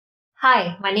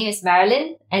Hi, my name is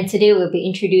Marilyn, and today we'll be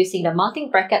introducing the mounting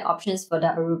bracket options for the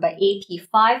Aruba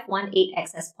AP-518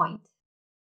 access point.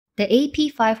 The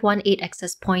AP-518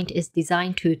 access point is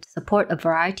designed to support a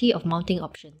variety of mounting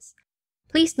options.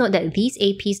 Please note that these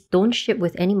APs don't ship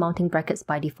with any mounting brackets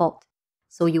by default,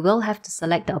 so you will have to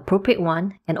select the appropriate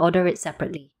one and order it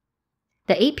separately.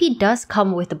 The AP does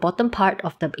come with the bottom part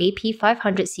of the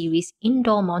AP500 series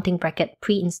indoor mounting bracket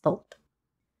pre-installed.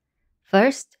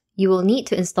 First, you will need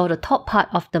to install the top part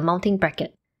of the mounting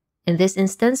bracket. In this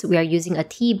instance, we are using a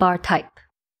T-bar type.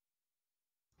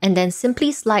 And then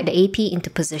simply slide the AP into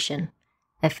position,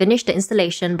 and finish the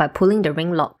installation by pulling the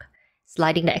ring lock,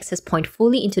 sliding the access point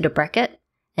fully into the bracket,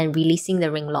 and releasing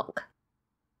the ring lock.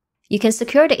 You can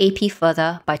secure the AP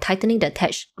further by tightening the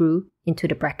attached screw into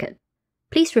the bracket.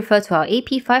 Please refer to our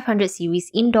AP500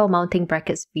 series indoor mounting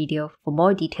brackets video for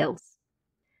more details.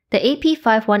 The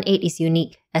AP518 is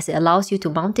unique as it allows you to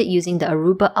mount it using the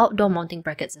Aruba outdoor mounting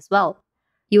brackets as well.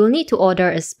 You will need to order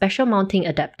a special mounting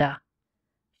adapter.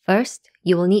 First,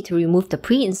 you will need to remove the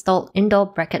pre-installed indoor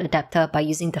bracket adapter by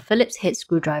using the Phillips head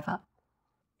screwdriver.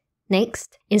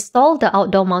 Next, install the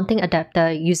outdoor mounting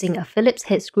adapter using a Phillips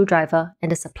head screwdriver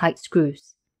and the supplied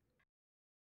screws.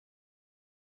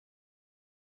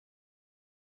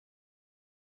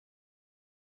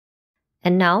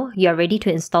 And now, you are ready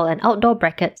to install an outdoor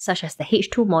bracket such as the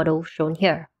H2 model shown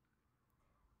here.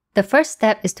 The first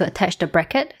step is to attach the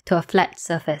bracket to a flat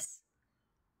surface.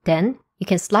 Then, you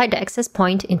can slide the access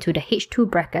point into the H2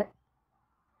 bracket.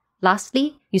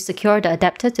 Lastly, you secure the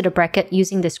adapter to the bracket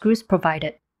using the screws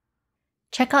provided.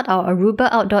 Check out our Aruba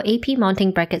outdoor AP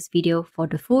mounting brackets video for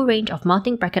the full range of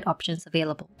mounting bracket options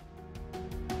available.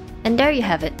 And there you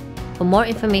have it. For more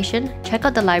information, check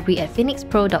out the library at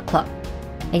phoenixpro.club.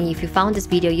 And if you found this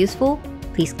video useful,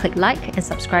 please click like and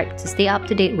subscribe to stay up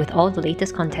to date with all the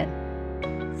latest content.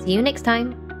 See you next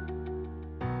time!